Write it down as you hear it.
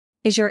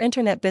Is your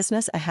internet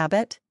business a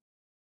habit?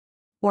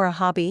 Or a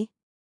hobby?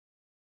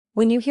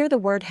 When you hear the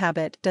word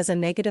habit, does a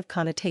negative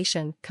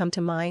connotation come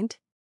to mind?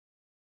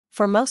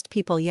 For most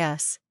people,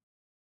 yes.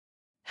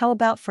 How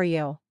about for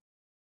you?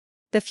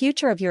 The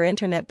future of your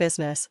internet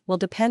business will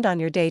depend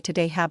on your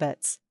day-to-day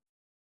habits.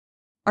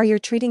 Are you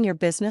treating your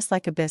business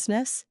like a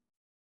business?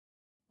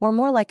 Or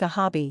more like a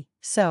hobby?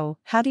 So,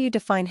 how do you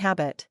define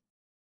habit?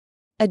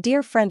 A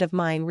dear friend of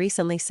mine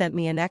recently sent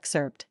me an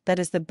excerpt that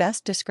is the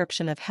best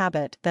description of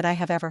habit that I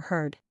have ever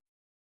heard.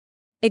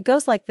 It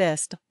goes like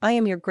this: I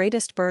am your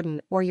greatest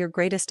burden or your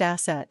greatest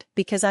asset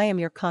because I am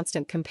your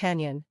constant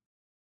companion.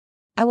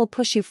 I will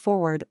push you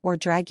forward or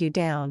drag you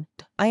down.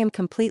 I am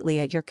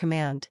completely at your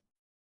command.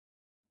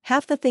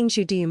 Half the things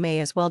you do you may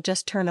as well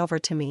just turn over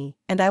to me,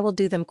 and I will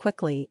do them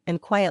quickly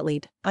and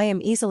quietly. I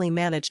am easily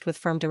managed with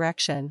firm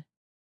direction.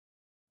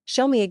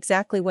 Show me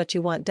exactly what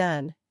you want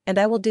done, and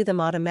I will do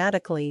them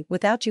automatically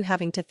without you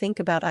having to think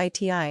about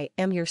it. I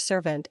am your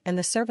servant and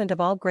the servant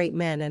of all great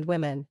men and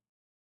women.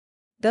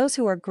 Those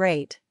who are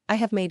great, I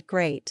have made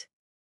great.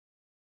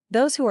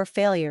 Those who are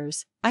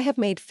failures, I have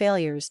made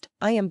failures.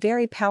 I am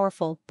very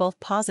powerful both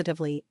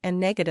positively and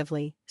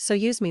negatively, so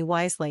use me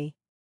wisely.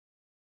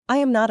 I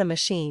am not a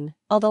machine,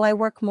 although I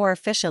work more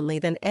efficiently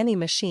than any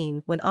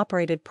machine when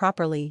operated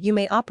properly. You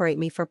may operate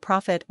me for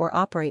profit or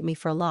operate me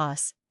for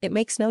loss, it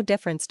makes no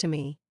difference to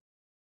me.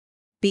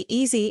 Be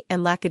easy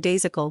and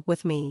lackadaisical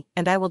with me,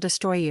 and I will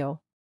destroy you.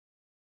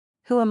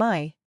 Who am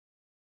I?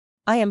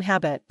 I am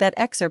habit. That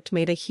excerpt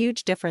made a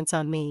huge difference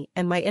on me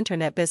and my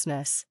internet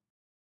business.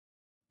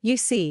 You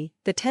see,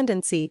 the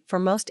tendency for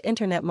most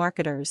internet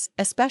marketers,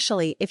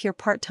 especially if you're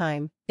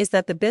part-time, is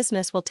that the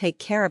business will take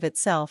care of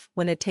itself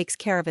when it takes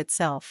care of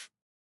itself.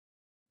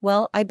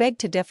 Well, I beg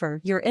to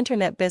differ. Your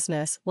internet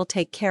business will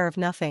take care of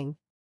nothing.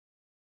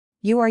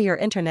 You are your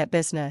internet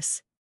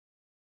business.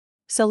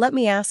 So let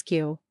me ask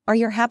you, are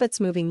your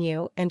habits moving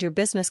you and your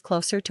business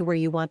closer to where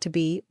you want to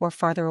be or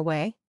farther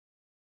away?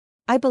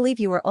 I believe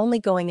you are only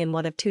going in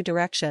one of two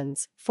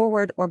directions,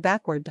 forward or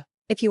backward.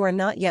 If you are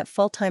not yet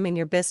full-time in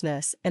your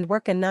business and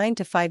work a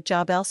 9-to-5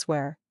 job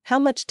elsewhere, how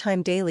much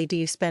time daily do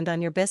you spend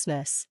on your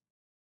business?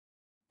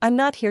 I'm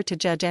not here to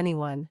judge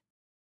anyone.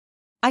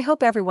 I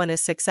hope everyone is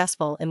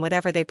successful in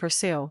whatever they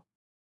pursue.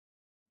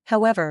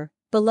 However,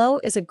 below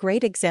is a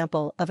great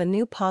example of a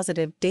new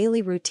positive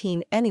daily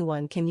routine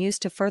anyone can use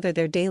to further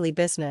their daily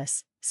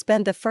business.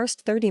 Spend the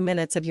first 30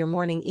 minutes of your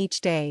morning each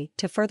day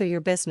to further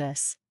your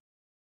business.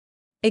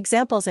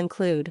 Examples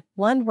include: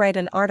 1. Write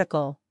an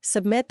article.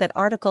 Submit that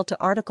article to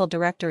article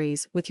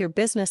directories with your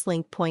business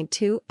link. Point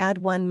 2. Add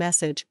one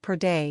message per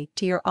day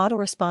to your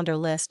autoresponder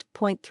list.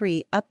 Point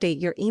 3.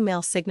 Update your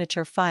email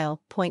signature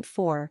file. Point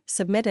 4.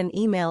 Submit an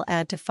email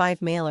ad to 5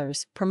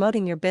 mailers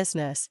promoting your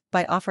business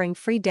by offering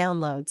free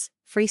downloads,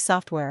 free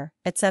software,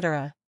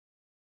 etc.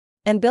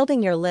 And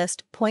building your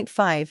list. Point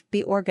 5.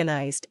 Be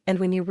organized, and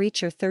when you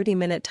reach your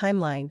 30-minute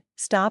timeline,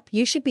 stop.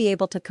 You should be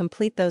able to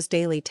complete those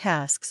daily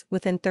tasks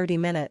within 30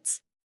 minutes.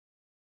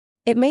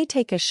 It may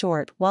take a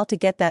short while to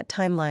get that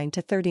timeline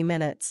to 30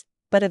 minutes,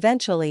 but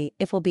eventually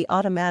it will be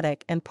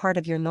automatic and part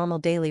of your normal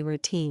daily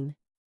routine.